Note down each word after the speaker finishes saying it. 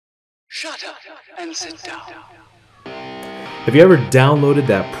Shut up and sit down. Have you ever downloaded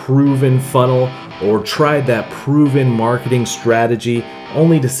that proven funnel or tried that proven marketing strategy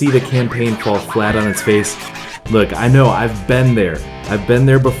only to see the campaign fall flat on its face? Look, I know I've been there. I've been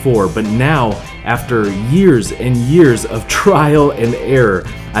there before, but now, after years and years of trial and error,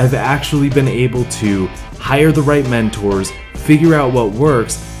 I've actually been able to hire the right mentors, figure out what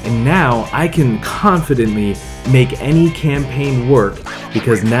works, and now I can confidently make any campaign work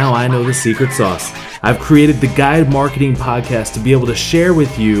because now I know the secret sauce. I've created the Guide Marketing Podcast to be able to share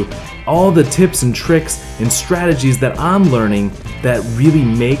with you all the tips and tricks and strategies that I'm learning that really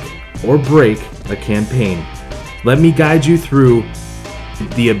make or break a campaign. Let me guide you through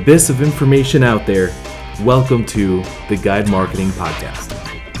the abyss of information out there. Welcome to the Guide Marketing Podcast.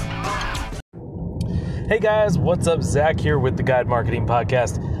 Hey guys, what's up? Zach here with the Guide Marketing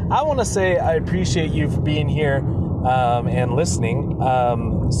Podcast. I want to say I appreciate you for being here and listening.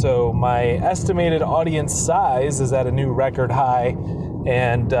 So my estimated audience size is at a new record high,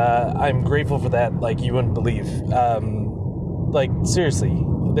 and I'm grateful for that like you wouldn't believe. Seriously,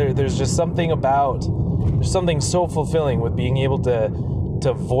 there's just something so fulfilling with being able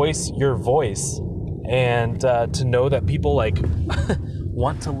to voice your voice and to know that people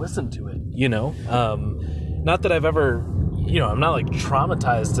want to listen to it, you know? Not that I've ever, I'm not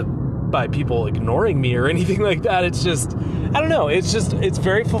traumatized by people ignoring me or anything like that. It's just, I don't know. It's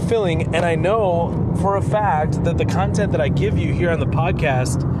very fulfilling. And I know for a fact that the content that I give you here on the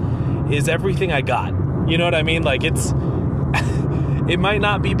podcast is everything I got. You know what I mean? It might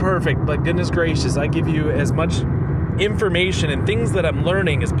not be perfect, but goodness gracious, I give you as much information and things that I'm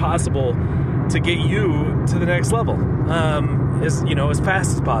learning as possible to get you to the next level, as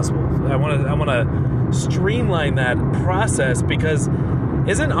fast as possible. I want to streamline that process because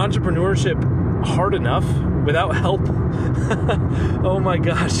isn't entrepreneurship hard enough without help? Oh my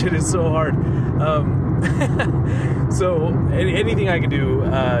gosh, it is so hard. So anything I can do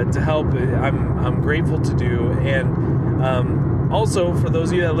to help, I'm grateful to do. And also, for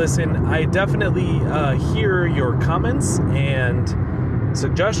those of you that listen, I definitely hear your comments and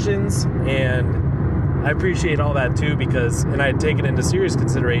suggestions, and I appreciate all that too and I take it into serious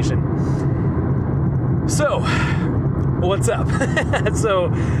consideration. So, what's up? So,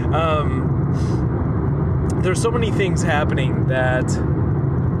 there's so many things happening that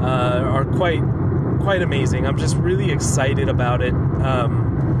are quite amazing. I'm just really excited about it.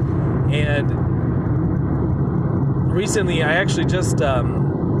 And recently, I actually just I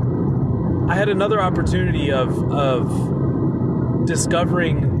had another opportunity of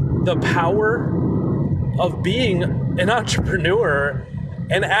discovering the power of being an entrepreneur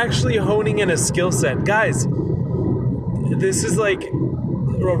and actually honing in a skill set. Guys, this is a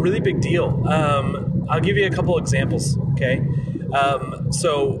really big deal. I'll give you a couple examples, okay?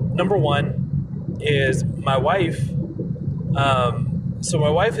 So number one is my wife. So my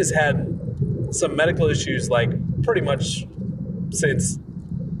wife has had some medical issues pretty much since,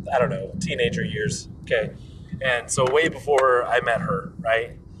 I don't know, teenager years, okay? And so way before I met her,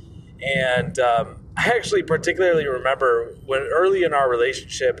 right? And I actually particularly remember when early in our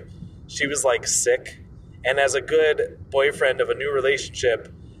relationship, she was sick. And as a good boyfriend of a new relationship,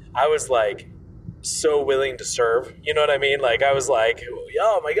 I was so willing to serve. You know what I mean? I was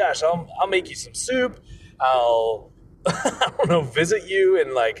oh my gosh, I'll make you some soup. I'll, I don't know, visit you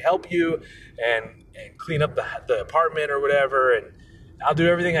and help you and clean up the apartment or whatever. And I'll do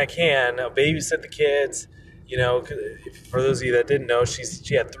everything I can. I'll babysit the kids. For those of you that didn't know,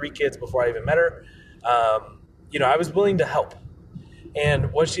 she had 3 kids before I even met her. I was willing to help.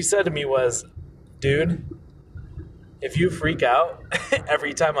 And what she said to me was, dude, if you freak out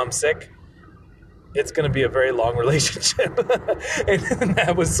every time I'm sick, it's going to be a very long relationship. And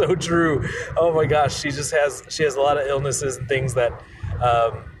that was so true. Oh my gosh, she has a lot of illnesses and things that,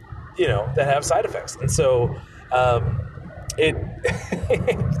 that have side effects. And so,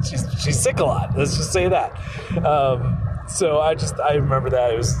 she's sick a lot. Let's just say that. So I remember that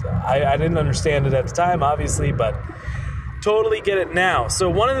I didn't understand it at the time, obviously, but totally get it now. So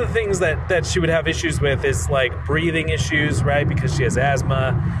one of the things that she would have issues with is breathing issues, right? Because she has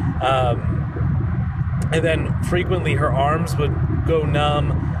asthma. And then frequently her arms would go numb.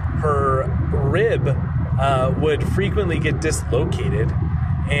 Her rib would frequently get dislocated.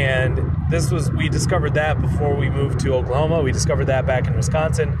 And we discovered that before we moved to Oklahoma. We discovered that back in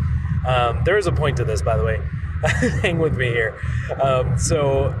Wisconsin. There is a point to this, by the way. Hang with me here.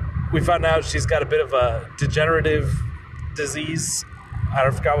 So we found out she's got a bit of a degenerative disease. I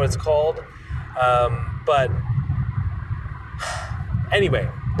forgot what it's called. But anyway,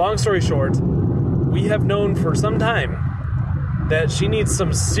 long story short, we have known for some time that she needs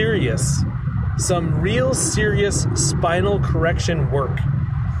some real serious spinal correction work.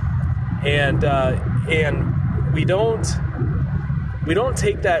 And we don't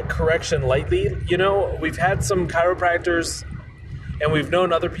take that correction lightly. You know, we've had some chiropractors, and we've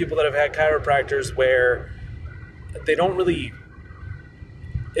known other people that have had chiropractors where they don't really,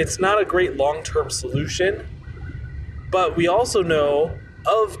 it's not a great long-term solution. But we also know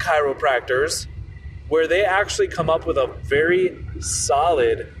of chiropractors where they actually come up with a very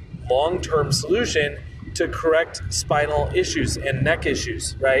solid long-term solution to correct spinal issues and neck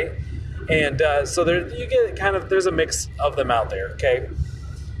issues, right? And so there, you get kind of, there's a mix of them out there, okay?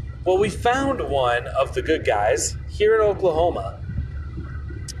 Well, we found one of the good guys here in Oklahoma.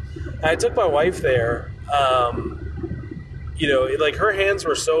 And I took my wife there. You know, like her hands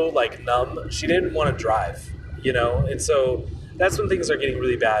were so like numb, she didn't want to drive, you know? And so that's when things are getting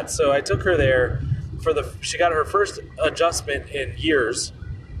really bad. So I took her there she got her first adjustment in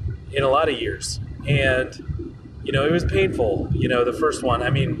a lot of years. And, you know, it was painful, you know, the first one. I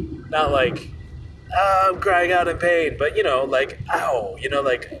mean, not like, I'm crying out in pain, but, you know, like, ow, you know,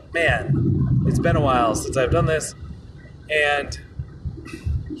 like, man, it's been a while since I've done this. And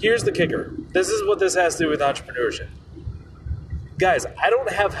here's the kicker. This is what this has to do with entrepreneurship. Guys, I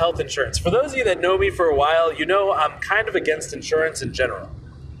don't have health insurance. For those of you that know me for a while, you know I'm kind of against insurance in general.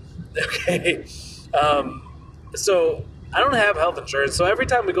 Okay? So I don't have health insurance. So every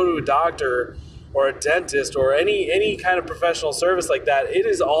time we go to a doctor or a dentist or any kind of professional service like that, it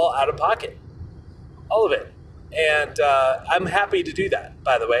is all out of pocket. All of it. And I'm happy to do that,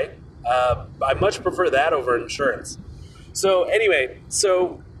 by the way. I much prefer that over insurance. So anyway,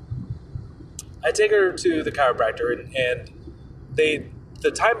 I take her to the chiropractor, and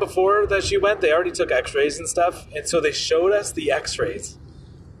the time before that she went, they already took x-rays and stuff, and so they showed us the x-rays.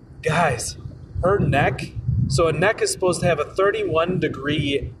 Guys, her neck, so a neck is supposed to have a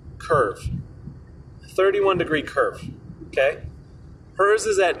 31-degree curve. 31-degree curve, okay? Hers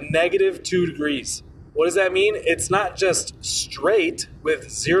is at -2 degrees. What does that mean? It's not just straight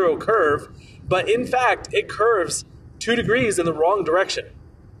with zero curve, but in fact, it curves 2 degrees in the wrong direction.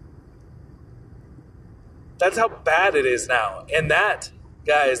 That's how bad it is now. And that,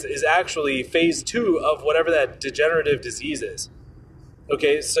 guys, is actually phase 2 of whatever that degenerative disease is.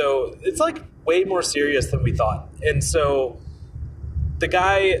 Okay, so it's like way more serious than we thought. And so the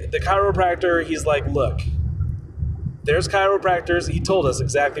chiropractor, he's like, look, there's chiropractors. He told us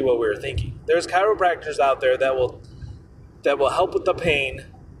exactly what we were thinking. There's chiropractors out there that will help with the pain,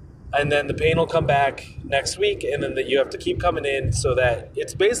 and then the pain will come back next week, and then you have to keep coming in, so that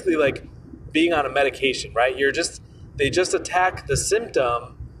it's basically like being on a medication, right? They just attack the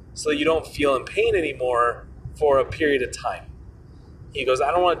symptom so you don't feel in pain anymore for a period of time. He goes,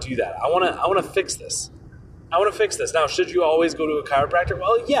 I don't want to do that. I want to fix this. I want to fix this. Now, should you always go to a chiropractor?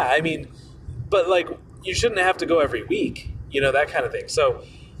 Well, yeah, I mean, but like, you shouldn't have to go every week, you know, that kind of thing. So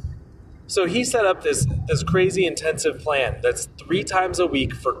he set up this crazy intensive plan that's 3 times a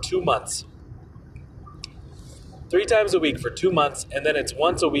week for 2 months. 3 times a week for 2 months, and then it's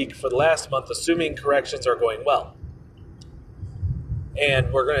once a week for the last month, assuming corrections are going well.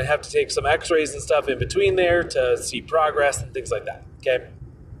 And we're going to have to take some x-rays and stuff in between there to see progress and things like that, okay?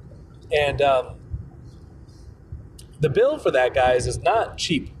 And the bill for that, guys, is not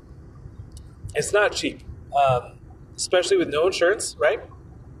cheap. It's not cheap, especially with no insurance, right?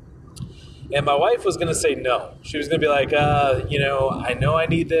 And my wife was going to say no. She was going to be like, you know I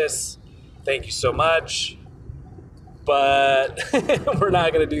need this. Thank you so much. But we're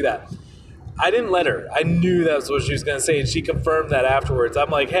not going to do that. I didn't let her. I knew that's what she was going to say, and she confirmed that afterwards. I'm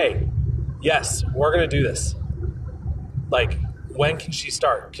like, hey, yes, we're going to do this. Like, when can she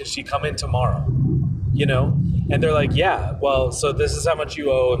start? Can she come in tomorrow? You know? And they're like, yeah, well, so this is how much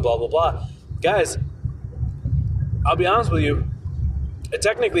you owe and blah, blah, blah. Guys, I'll be honest with you.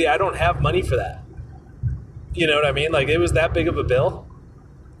 Technically, I don't have money for that. You know what I mean? Like, it was that big of a bill.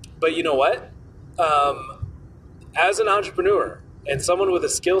 But you know what? As an entrepreneur and someone with a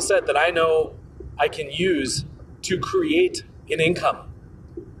skill set that I know I can use to create an income,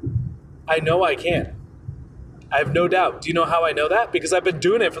 I know I can. I have no doubt. Do you know how I know that? Because I've been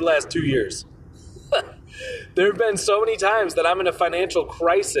doing it for the last 2 years. There have been so many times that I'm in a financial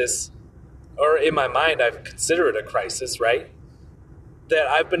crisis, or in my mind, I consider it a crisis, right? That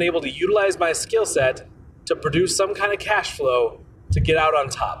I've been able to utilize my skill set to produce some kind of cash flow to get out on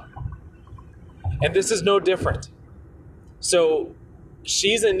top. And this is no different. So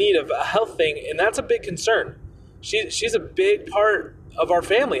she's in need of a health thing, and that's a big concern. She's a big part of our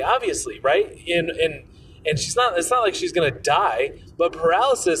family, obviously, right? And it's not like she's going to die, but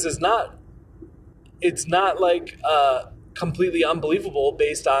paralysis is not, it's not like completely unbelievable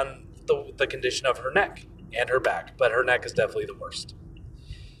based on the condition of her neck and her back, but her neck is definitely the worst.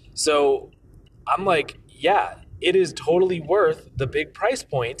 So I'm like, yeah, it is totally worth the big price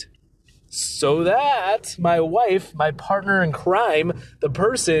point so that my wife, my partner in crime, the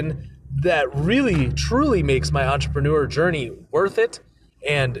person that really, truly makes my entrepreneur journey worth it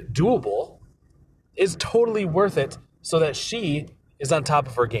and doable, is totally worth it so that she is on top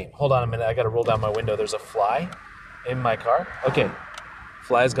of her game. Hold on a minute. I got to roll down my window. There's a fly in my car. Okay.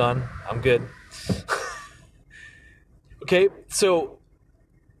 Fly's gone. I'm good. Okay. So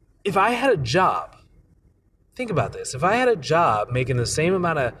if I had a job, think about this. If I had a job making the same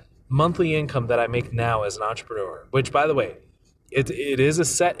amount of monthly income that I make now as an entrepreneur, which, by the way, it is a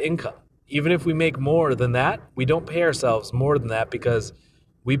set income. Even if we make more than that, we don't pay ourselves more than that because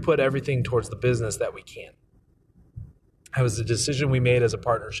we put everything towards the business that we can. That was a decision we made as a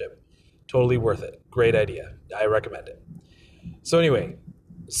partnership. Totally worth it. Great idea. I recommend it. So anyway,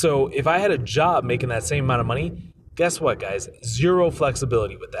 so if I had a job making that same amount of money, guess what, guys? Zero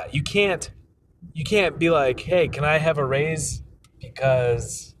flexibility with that. You can't be like, hey, can I have a raise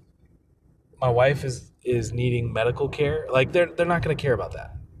because my wife is needing medical care? Like they're not going to care about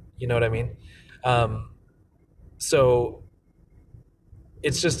that. You know what I mean? So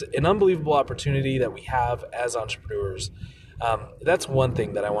it's just an unbelievable opportunity that we have as entrepreneurs. That's one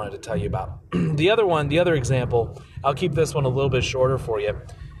thing that I wanted to tell you about. The other example, I'll keep this one a little bit shorter for you.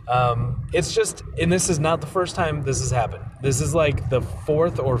 It's just, and this is not the first time this has happened. This is like the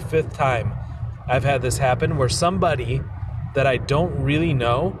fourth or fifth time I've had this happen where somebody that I don't really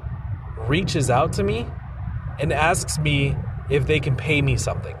know reaches out to me and asks me if they can pay me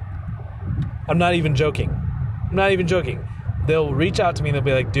something. I'm not even joking. They'll reach out to me and they'll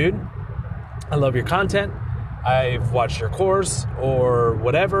be like, dude, I love your content. I've watched your course or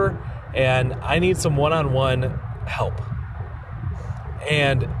whatever, and I need some one-on-one help.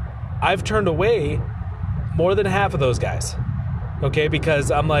 And I've turned away more than half of those guys, okay? Because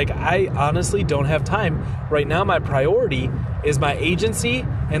I'm like, I honestly don't have time. Right now, my priority is my agency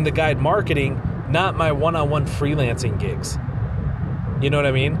and the guide marketing, not my one-on-one freelancing gigs. You know what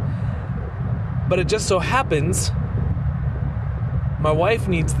I mean? But it just so happens my wife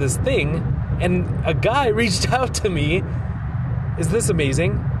needs this thing, and a guy reached out to me. Is this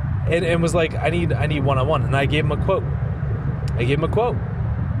amazing? And was like, I need one-on-one. And I gave him a quote.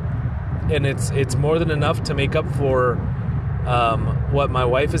 And it's more than enough to make up for what my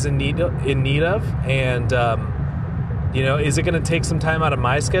wife is in need of. And is it going to take some time out of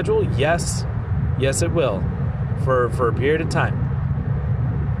my schedule? Yes, it will, for a period of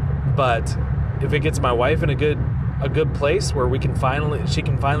time. But if it gets my wife in a good place where she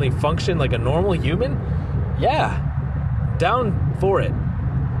can finally function like a normal human, yeah, down for it.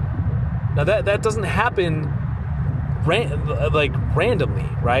 Now that doesn't happen randomly,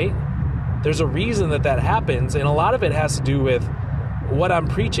 right? There's a reason that happens, and a lot of it has to do with what I'm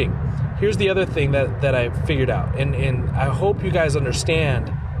preaching. Here's the other thing that I figured out, and I hope you guys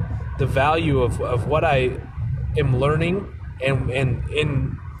understand the value of what I am learning,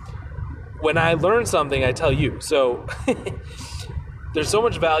 and when I learn something, I tell you. So there's so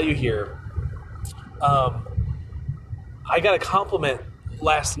much value here. I got a compliment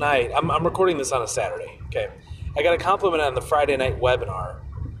last night. I'm recording this on a Saturday, okay? I got a compliment on the Friday night webinar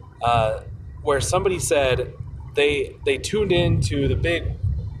where somebody said they tuned in to the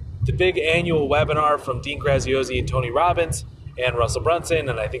big annual webinar from Dean Graziosi and Tony Robbins and Russell Brunson,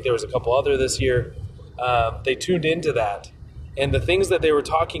 and I think there was a couple other this year. They tuned into that. And the things that they were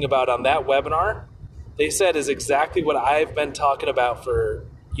talking about on that webinar, they said is exactly what I've been talking about for,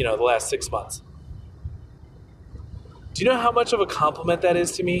 the last 6 months. Do you know how much of a compliment that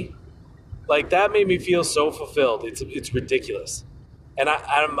is to me? Like, that made me feel so fulfilled. It's ridiculous. And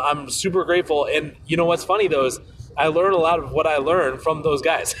I'm super grateful. And you know what's funny though is I learn a lot of what I learn from those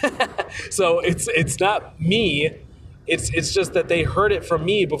guys. So it's not me. It's just that they heard it from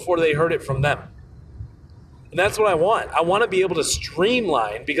me before they heard it from them. And that's what I want. I want to be able to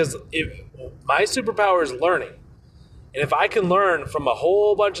streamline, because if my superpower is learning, and if I can learn from a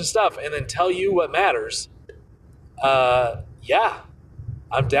whole bunch of stuff and then tell you what matters, yeah,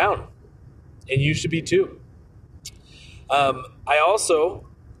 I'm down. And you should be too. I also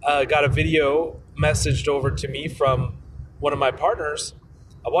got a video messaged over to me from one of my partners.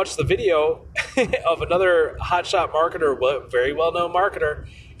 I watched the video of another hotshot marketer, very well-known marketer.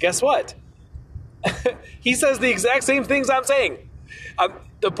 Guess what? He says the exact same things I'm saying.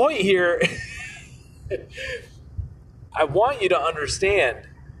 The point here, I want you to understand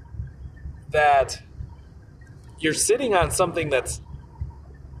that you're sitting on something that's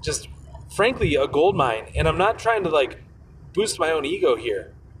just, frankly, a gold mine. And I'm not trying to boost my own ego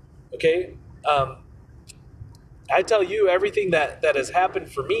here. Okay? I tell you, everything that has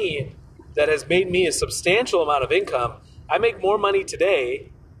happened for me that has made me a substantial amount of income, I make more money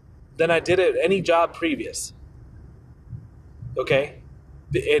today than I did at any job previous. Okay?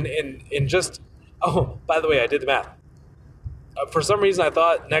 And just, oh, by the way, I did the math. For some reason, I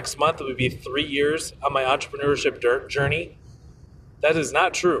thought next month it would be 3 years on my entrepreneurship journey. That is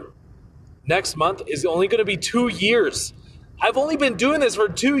not true. Next month is only going to be 2 years. I've only been doing this for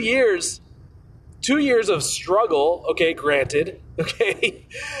 2 years. 2 years of struggle, okay, granted, okay?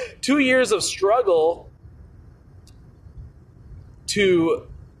 2 years of struggle to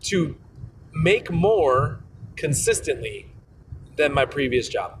make more consistently than my previous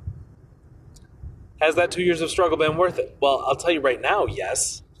job. Has that 2 years of struggle been worth it? Well, I'll tell you right now,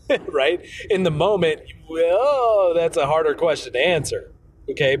 yes, right? In the moment, well, that's a harder question to answer,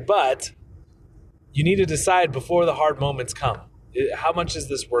 okay? But you need to decide before the hard moments come. How much is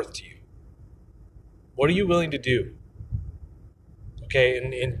this worth to you? What are you willing to do? Okay,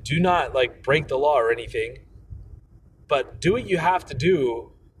 and do not break the law or anything, but do what you have to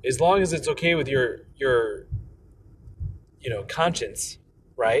do as long as it's okay with your conscience,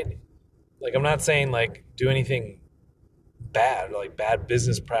 right? I'm not saying do anything bad, bad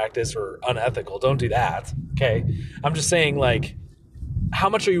business practice or unethical. Don't do that, okay? I'm just saying how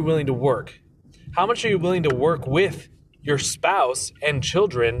much are you willing to work? How much are you willing to work with your spouse and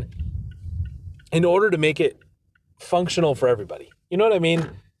children in order to make it functional for everybody? You know what I mean?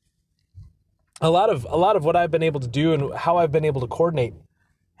 A lot of what I've been able to do and how I've been able to coordinate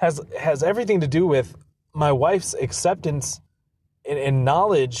has everything to do with my wife's acceptance and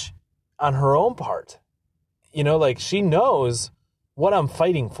knowledge on her own part. She knows what I'm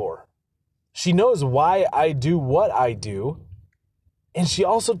fighting for. She knows why I do what I do. And she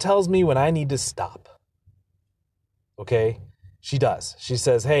also tells me when I need to stop. Okay? She does. She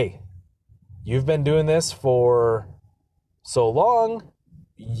says, hey, you've been doing this for so long.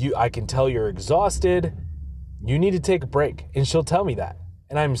 I can tell you're exhausted. You need to take a break. And she'll tell me that.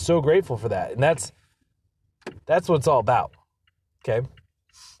 And I'm so grateful for that. And that's what it's all about. Okay?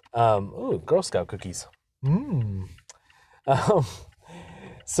 Ooh, Girl Scout cookies.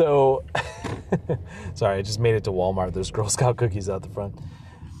 So, sorry, I just made it to Walmart. There's Girl Scout cookies out the front.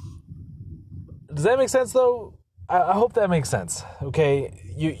 Does that make sense, though? I hope that makes sense. Okay,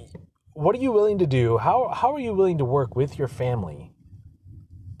 what are you willing to do? How are you willing to work with your family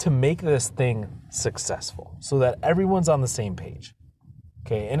to make this thing successful so that everyone's on the same page?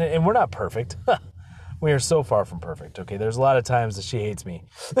 Okay, and we're not perfect. We are so far from perfect. Okay, there's a lot of times that she hates me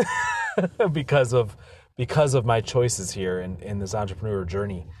because of my choices here in this entrepreneur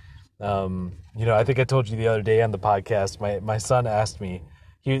journey. I think I told you the other day on the podcast, my son asked me,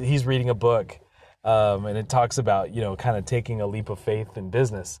 he's reading a book, and it talks about, kind of taking a leap of faith in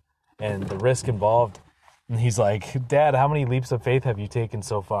business and the risk involved. And he's like, Dad, how many leaps of faith have you taken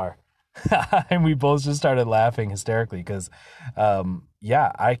so far? And we both just started laughing hysterically because,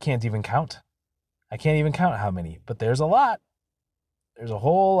 I can't even count. I can't even count how many, but there's a lot. There's a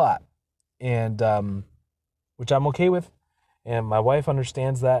whole lot. And, which I'm okay with. And my wife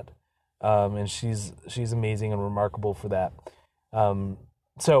understands that. And she's amazing and remarkable for that.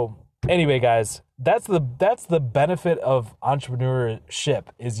 So anyway, guys, that's the benefit of entrepreneurship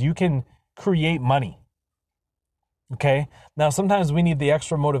is you can create money. Okay. Now, sometimes we need the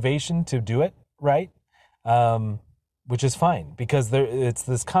extra motivation to do it, right? Which is fine because it's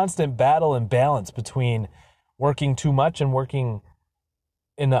this constant battle and balance between working too much and working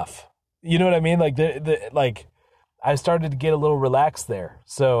enough. You know what I mean? I started to get a little relaxed there.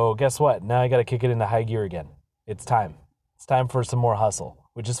 So guess what? Now I got to kick it into high gear again. It's time. It's time for some more hustle,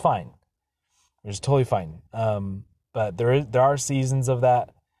 which is fine. Which is totally fine. But there are seasons of that.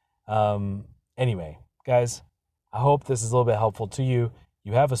 Anyway, guys, I hope this is a little bit helpful to you.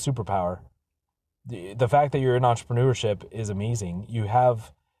 You have a superpower. The fact that you're in entrepreneurship is amazing. You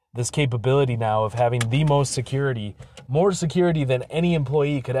have this capability now of having the most security, more security than any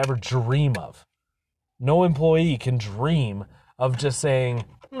employee could ever dream of. No employee can dream of just saying,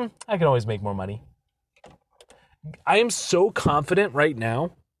 I can always make more money. I am so confident right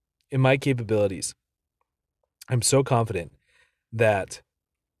now in my capabilities. I'm so confident that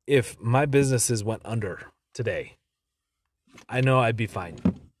if my businesses went under today, I know I'd be fine.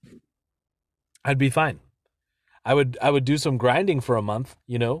 I'd be fine. I would do some grinding for a month,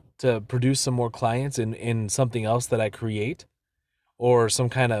 to produce some more clients in something else that I create or some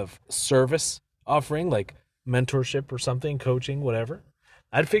kind of service offering like mentorship or something, coaching, whatever.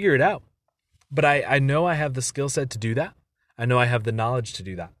 I'd figure it out. But I know I have the skill set to do that. I know I have the knowledge to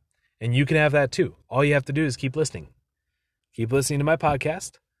do that. And you can have that too. All you have to do is keep listening. keep listening to my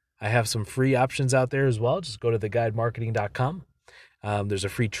podcast. I have some free options out there as well. Just go to theguidemarketing.com. There's a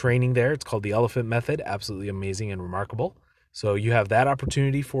free training there. It's called the Elephant Method. Absolutely amazing and remarkable. So you have that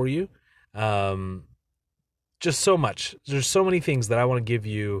opportunity for you. Just so much. There's so many things that I want to give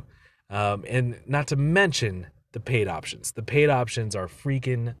you. And not to mention the paid options. The paid options are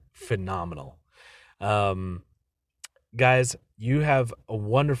freaking phenomenal. Guys, you have a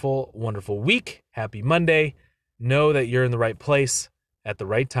wonderful, wonderful week. Happy Monday. Know that you're in the right place at the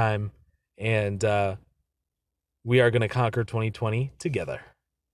right time. And we are going to conquer 2020 together.